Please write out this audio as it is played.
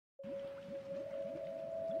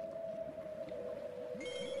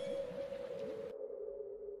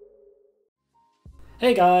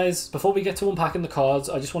Hey guys, before we get to unpacking the cards,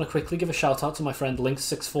 I just want to quickly give a shout out to my friend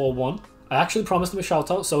Link641. I actually promised him a shout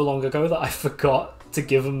out so long ago that I forgot to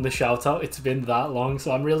give him the shout out. It's been that long,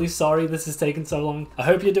 so I'm really sorry this has taken so long. I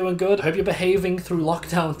hope you're doing good. I hope you're behaving through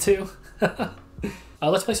lockdown too.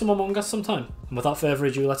 Let's play some Among Us sometime. And without further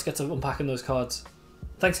ado, let's get to unpacking those cards.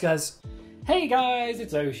 Thanks guys. Hey guys,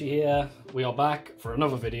 it's Oshi here. We are back for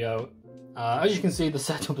another video. As you can see, the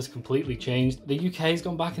setup has completely changed. The UK's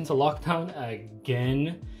gone back into lockdown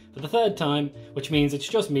again for the third time, which means it's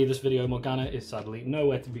just me this video. Morgana is sadly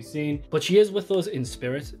nowhere to be seen, but she is with us in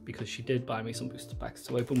spirit because she did buy me some booster packs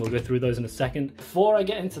to open. We'll go through those in a second. Before I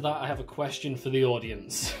get into that, I have a question for the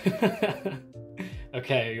audience.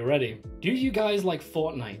 Okay, are you ready? Do you guys like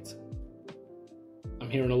Fortnite? I'm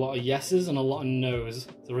hearing a lot of yeses and a lot of no's.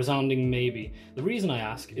 It's a resounding maybe. The reason I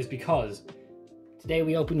ask is because today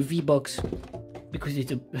we open V-Bucks because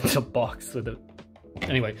it's a box with a...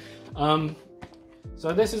 Anyway,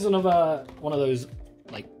 so this is another one of those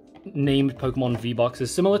like named Pokemon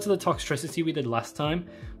V-Boxes, similar to the Toxtricity we did last time,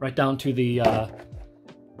 right down to the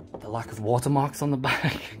lack of watermarks on the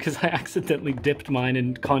back because I accidentally dipped mine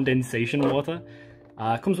in condensation water.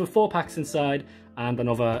 Comes with 4 packs inside and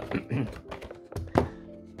another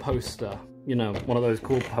poster, you know, one of those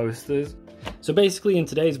cool posters. So basically in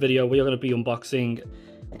today's video we are going to be unboxing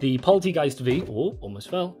the Poltegeist V, oh, almost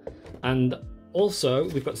fell, and also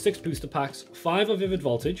we've got 6 booster packs, 5 of Vivid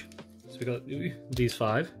Voltage, so we got these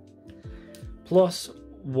 5, plus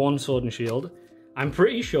 1 Sword and Shield. I'm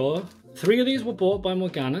pretty sure 3 of these were bought by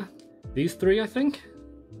Morgana, these 3 I think,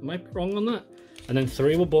 am I wrong on that? And then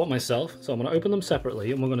 3 were bought myself, so I'm going to open them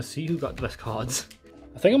separately and we're going to see who got the best cards.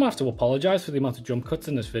 I think I'm going to have to apologise for the amount of jump cuts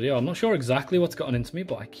in this video. I'm not sure exactly what's gotten into me,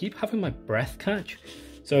 but I keep having my breath catch.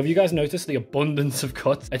 So if you guys notice the abundance of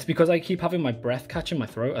cuts, it's because I keep having my breath catch in my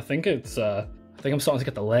throat. I think it's, I think I'm starting to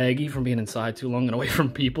get the leggy from being inside too long and away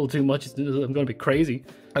from people too much. I'm going to be crazy.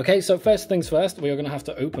 Okay, so first things first, we are going to have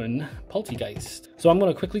to open Poltegeist. So I'm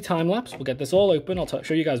going to quickly time lapse. We'll get this all open. I'll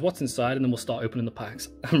show you guys what's inside and then we'll start opening the packs.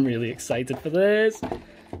 I'm really excited for this.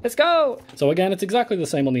 Let's go! So again, it's exactly the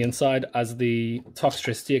same on the inside as the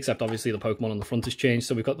Toxtricity, except obviously the Pokemon on the front has changed.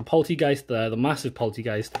 So we've got the Poltegeist there, the massive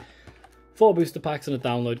Poltegeist, 4 booster packs and a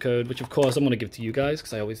download code, which of course I'm going to give to you guys,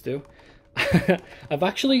 because I always do.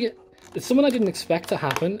 It's something I didn't expect to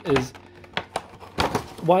happen is,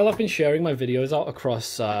 while I've been sharing my videos out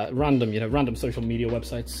across random social media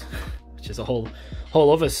websites, which is a whole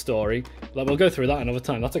other story, but we'll go through that another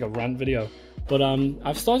time. That's like a rant video. But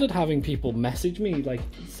I've started having people message me like,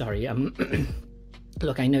 sorry,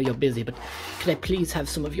 look, I know you're busy, but could I please have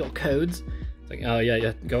some of your codes? It's like, oh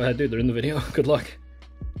yeah, go ahead, dude, they're in the video, good luck.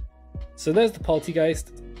 So there's the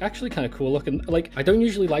Poltegeist, actually kind of cool looking. Like, I don't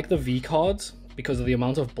usually like the V cards because of the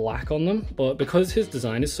amount of black on them, but because his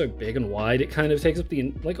design is so big and wide, it kind of takes up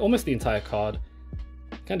almost the entire card.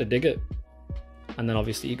 Kind of dig it. And then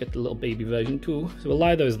obviously you get the little baby version too, so we'll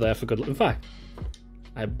lie those there for good luck. In fact,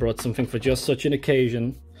 I brought something for just such an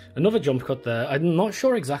occasion. Another jump cut there. I'm not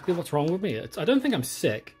sure exactly what's wrong with me. I don't think I'm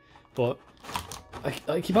sick, but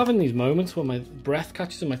I keep having these moments where my breath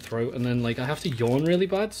catches in my throat and then like I have to yawn really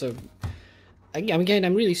bad, so again,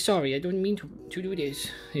 I'm really sorry. I don't mean to do this.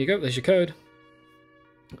 Here you go, there's your code.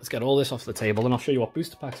 Let's get all this off the table and I'll show you what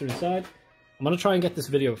booster packs are inside. I'm going to try and get this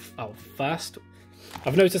video out fast.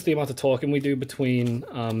 I've noticed the amount of talking we do between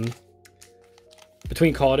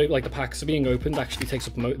carding, like the packs being opened, actually takes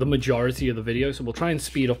up the majority of the video, so we'll try and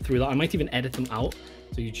speed up through that. I might even edit them out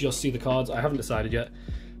so you just see the cards. I haven't decided yet,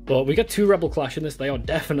 but we get 2 Rebel Clash in this. They are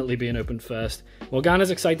definitely being opened first. Morgana's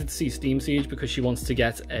excited to see Steam Siege because she wants to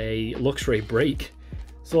get a Luxray break.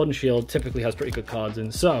 Sword and Shield typically has pretty good cards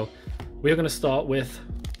in, so we're going to start with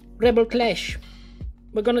Rebel Clash.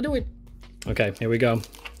 We're going to do it. Okay, here we go.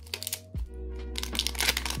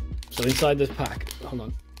 So inside this pack, hold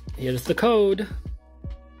on, here's the code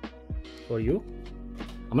for you.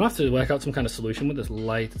 I'm gonna have to work out some kind of solution with this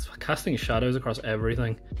light. It's casting shadows across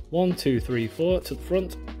everything. 1, 2, 3, 4 to the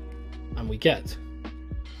front, and we get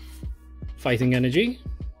Fighting Energy,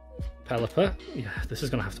 Pelipper. Yeah, this is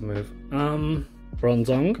gonna have to move.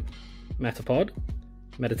 Bronzong, Metapod,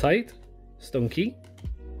 Meditite, Stunky,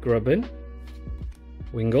 Grubbin,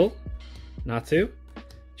 Wingull, Natu,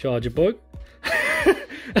 Chargerbug.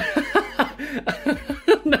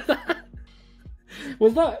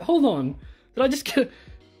 Was that? Hold on. Did I just get...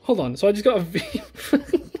 Hold on. So I just got a V...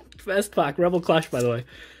 First pack, Rebel Clash, by the way.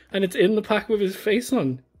 And it's in the pack with his face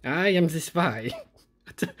on. I am the spy.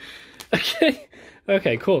 Okay.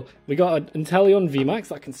 Okay, cool. We got an Inteleon VMAX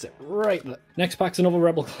that can sit right there. Next pack's another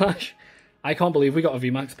Rebel Clash. I can't believe we got a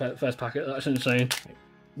VMAX first packet. That's insane.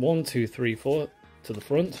 1, 2, 3, 4 to the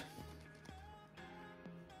front.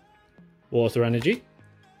 Water Energy,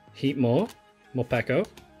 Heatmore, Morpeko,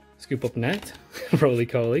 Scoop Up Net,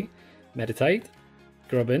 Roly-Coly, Meditate,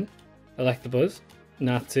 Grubbin, Electabuzz,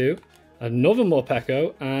 Natu, another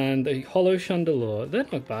Morpeko, and a Hollow Chandelure. They're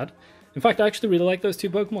not bad. In fact, I actually really like those two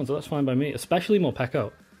Pokemon, so that's fine by me, especially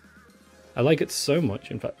Morpeko. I like it so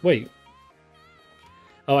much, in fact. Wait.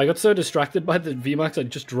 Oh, I got so distracted by the VMAX, I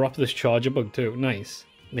just dropped this Charger Bug too. Nice.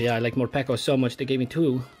 But yeah, I like Morpeko so much, they gave me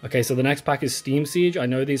two. Okay, so the next pack is Steam Siege. I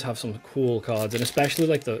know these have some cool cards, and especially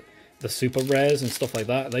like the super rares and stuff like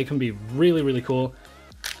that. They can be really, really cool.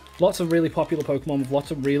 Lots of really popular Pokemon with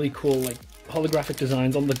lots of really cool like holographic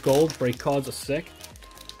designs on the gold. Break cards are sick.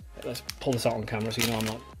 Let's pull this out on camera so you know I'm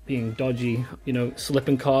not being dodgy, you know,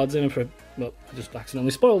 slipping cards in for... Well, I just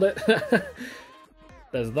accidentally spoiled it.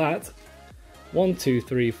 There's that. 1, 2,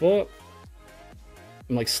 3, 4.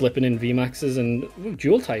 I'm like slipping in VMAXs and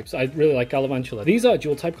dual types. I really like Galvantula. These are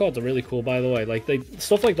dual type cards are really cool, by the way. Like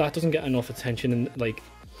stuff like that doesn't get enough attention and like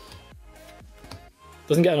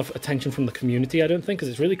doesn't get enough attention from the community, I don't think, because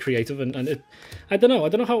it's really creative and it, I don't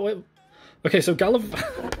know how it... Okay, so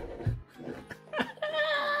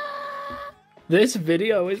This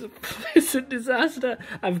video is it's a disaster.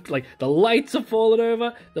 I've like the lights are falling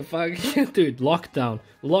over. The fuck, dude,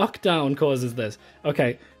 lockdown causes this.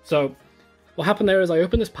 Okay, so what happened there is I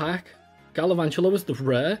opened this pack. Galvantula was the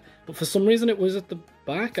rare, but for some reason it was at the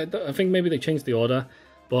back. I think maybe they changed the order.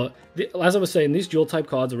 But as I was saying, these dual type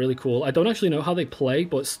cards are really cool. I don't actually know how they play,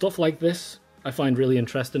 but stuff like this I find really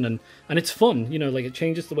interesting and it's fun. You know, like it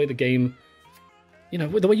changes the way the game, you know,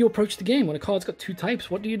 the way you approach the game. When a card's got two types,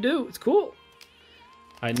 what do you do? It's cool.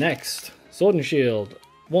 Alright, next. Sword and Shield.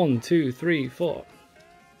 1, 2, 3, 4.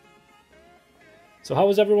 So how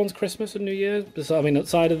was everyone's Christmas and New Year's? I mean,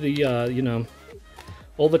 outside of the, you know,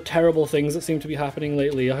 all the terrible things that seem to be happening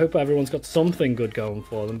lately, I hope everyone's got something good going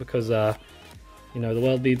for them because, you know, the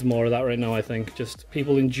world needs more of that right now, I think. Just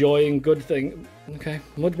people enjoying good things. Okay,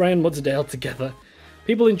 Mudbray and Mudsdale together.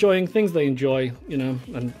 People enjoying things they enjoy, you know,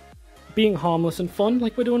 and being harmless and fun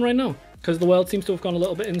like we're doing right now. Because the world seems to have gone a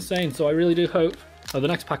little bit insane, so I really do hope... Oh, the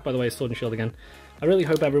next pack, by the way, is Sword and Shield again. I really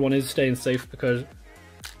hope everyone is staying safe because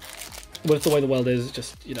with the way the world is,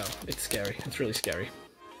 just, you know, it's scary. It's really scary.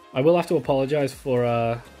 I will have to apologise for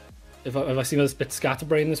if I seem a bit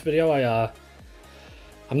scatterbrained in this video.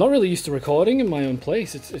 I'm not really used to recording in my own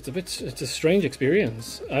place. It's a strange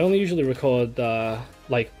experience. I only usually record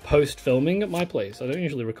like post filming at my place. I don't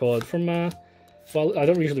usually record from well, I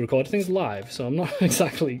don't usually record things live, so I'm not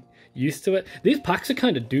exactly used to it. These packs are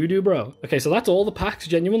kind of doo-doo, bro. Okay, so that's all the packs,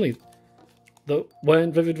 genuinely, that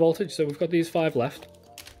weren't Vivid Voltage, so we've got these 5 left.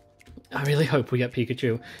 I really hope we get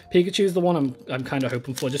Pikachu. Pikachu's the one I'm kind of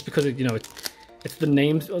hoping for, just because, you know, it's the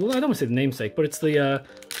names... I don't want to say the namesake, but it's the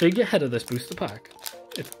figurehead of this booster pack.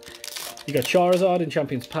 You got Charizard in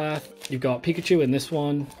Champion's Path, you've got Pikachu in this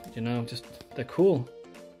one, you know, just, they're cool.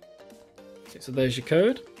 Okay, so there's your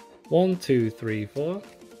code. 1, 2, 3, 4.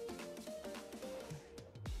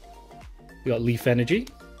 We got Leaf Energy,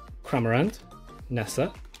 Cramorant,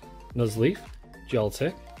 Nessa, Nuzleaf,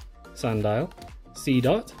 Joltik, Sandile,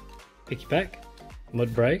 Seedot, Pikipek,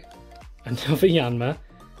 Mudbray, another Yanma,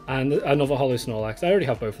 and another Hollow Snorlax. I already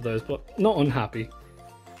have both of those, but not unhappy.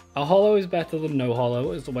 A Hollow is better than no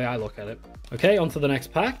Hollow, is the way I look at it. Okay, on to the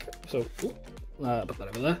next pack. So, put that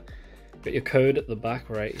over there. Got your code at the back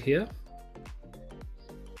right here.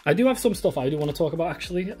 I do have some stuff I do want to talk about,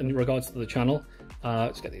 actually, in regards to the channel.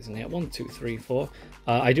 Let's get these in here. 1, 2, 3, 4.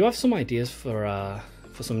 I do have some ideas for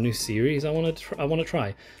some new series I want to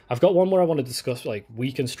try. I've got one where I want to discuss like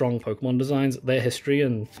weak and strong Pokemon designs, their history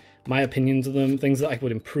and my opinions of them, things that I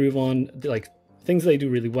would improve on, like things they do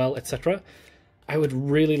really well, etc. I would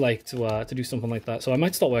really like to do something like that, so I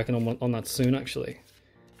might start working on that soon. Actually,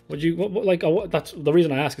 that's the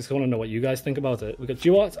reason I ask is because I want to know what you guys think about it. We got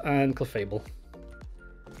Duart and Clefable.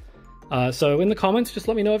 So in the comments, just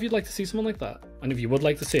let me know if you'd like to see something like that. And if you would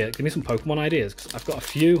like to see it, give me some Pokemon ideas, because I've got a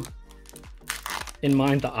few in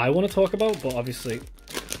mind that I want to talk about, but obviously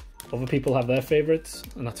other people have their favourites,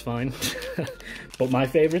 and that's fine. But my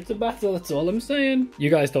favourites are better, that's all I'm saying. You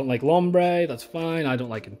guys don't like Lombre, that's fine. I don't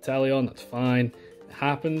like Inteleon, that's fine. It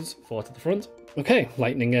happens. 4 to the front. Okay,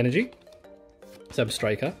 Lightning Energy,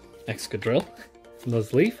 Zebstrika, Excadrill,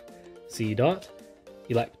 Nuzleaf, Seedot,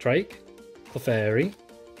 Electrike, Clefairy,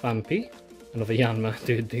 Vampy, another Yanma.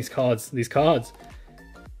 Dude, these cards.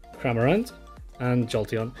 Cramorant, and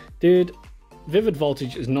Jolteon. Dude, Vivid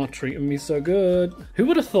Voltage is not treating me so good. Who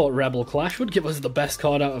would have thought Rebel Clash would give us the best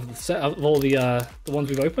card out of the set of all the ones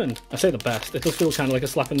we've opened? I say the best. It does feel kind of like a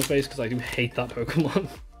slap in the face because I do hate that Pokemon.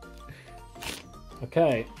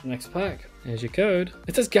 Okay, next pack. Here's your code.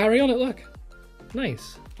 It says Gary on it, look.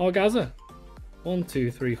 Nice. Orgaza. 1,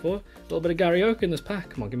 2, 3, 4. A little bit of Gary Oak in this pack.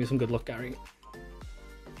 Come on, give me some good luck, Gary.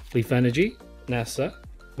 Leaf Energy, Nessa.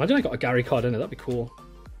 Imagine I got a Gary card in it, that'd be cool.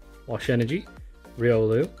 Wash Energy,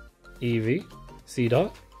 Riolu, Eevee,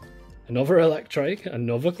 Seedot, another Electrike,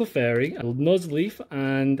 another Clefairy, a Nuzleaf,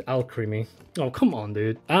 and Alcremie. Oh, come on,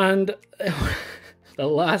 dude. And the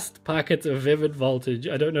last packet of Vivid Voltage.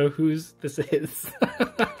 I don't know whose this is.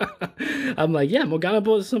 I'm like, yeah, Morgana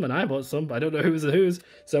bought some and I bought some, but I don't know whose.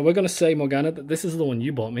 So we're going to say, Morgana, that this is the one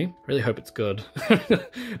you bought me. Really hope it's good.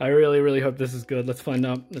 I really hope this is good. Let's find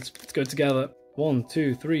out. Let's go together. 1,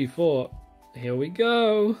 2, 3, 4. Here we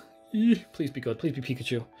go. Please be good. Please be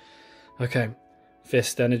Pikachu. Okay.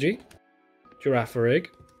 Fist Energy. Girafarig.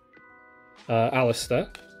 Alistair.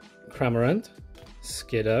 Cramorant.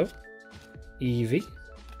 Skiddo. Eevee.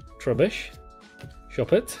 Trubbish.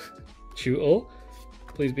 Shuppet. Chewtle.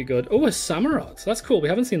 Please be good. Oh, a Samurott. That's cool. We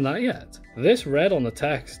haven't seen that yet. This red on the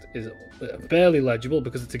text is barely legible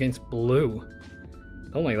because it's against blue.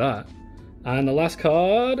 Don't like that. And the last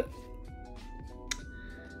card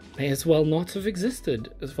may as well not have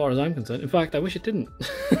existed, as far as I'm concerned. In fact, I wish it didn't.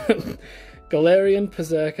 Galarian,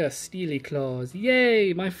 Berserker, Steely Claws.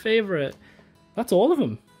 Yay, my favourite. That's all of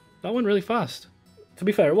them. That went really fast. To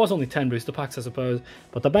be fair, it was only 10 booster packs, I suppose.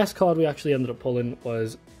 But the best card we actually ended up pulling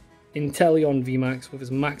was Inteleon VMAX with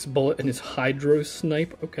his Max Bullet and his Hydro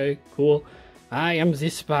Snipe. Okay, cool. I am the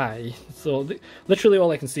spy. So literally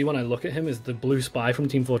all I can see when I look at him is the blue spy from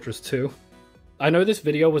Team Fortress 2. I know this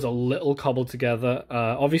video was a little cobbled together.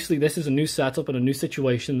 Obviously, this is a new setup and a new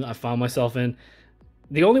situation that I found myself in.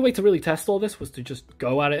 The only way to really test all this was to just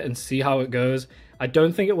go at it and see how it goes. I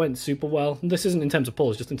don't think it went super well. This isn't in terms of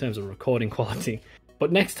pulls, just in terms of recording quality.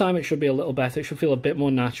 But next time it should be a little better. It should feel a bit more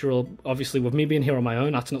natural. Obviously, with me being here on my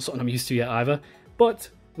own, that's not something I'm used to yet either. But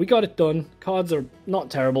we got it done. Cards are not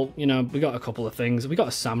terrible. You know, we got a couple of things. We got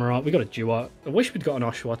a Samurott. We got a Duat. I wish we'd got an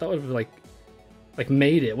Oshawott. That would have like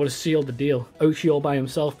made it. Would have sealed the deal. Oshi all by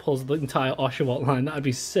himself pulls the entire Oshawott line. That'd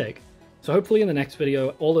be sick. So hopefully in the next video,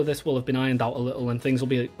 all of this will have been ironed out a little and things will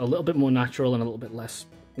be a little bit more natural and a little bit less,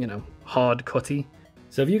 you know, hard cutty.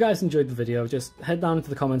 So if you guys enjoyed the video, just head down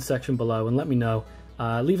into the comments section below and let me know.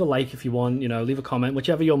 Leave a like if you want, you know, leave a comment,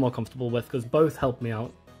 whichever you're more comfortable with, because both help me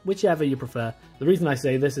out, whichever you prefer. The reason I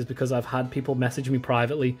say this is because I've had people message me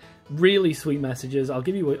privately, really sweet messages. I'll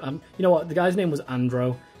give you, you know what, the guy's name was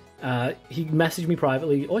Andro. He messaged me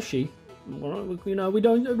privately, or she, you know, we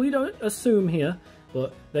don't assume here,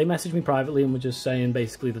 but they messaged me privately and were just saying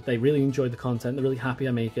basically that they really enjoyed the content, they're really happy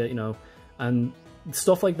I make it, you know, and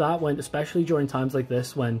stuff like that, when especially during times like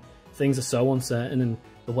this when things are so uncertain and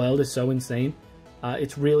the world is so insane.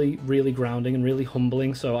 It's really grounding and really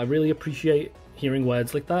humbling, so I really appreciate hearing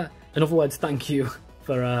words like that. In other words, thank you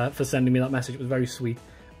for sending me that message. It was very sweet.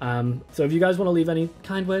 So if you guys want to leave any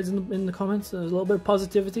kind words in the comments, there's a little bit of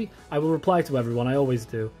positivity, I will reply to everyone, I always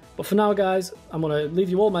do. But for now, guys, I'm going to leave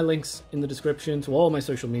you all my links in the description to all my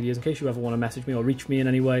social medias in case you ever want to message me or reach me in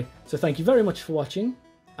any way. So thank you very much for watching.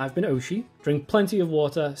 I've been Oshi. Drink plenty of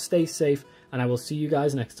water, stay safe, and I will see you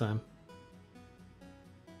guys next time.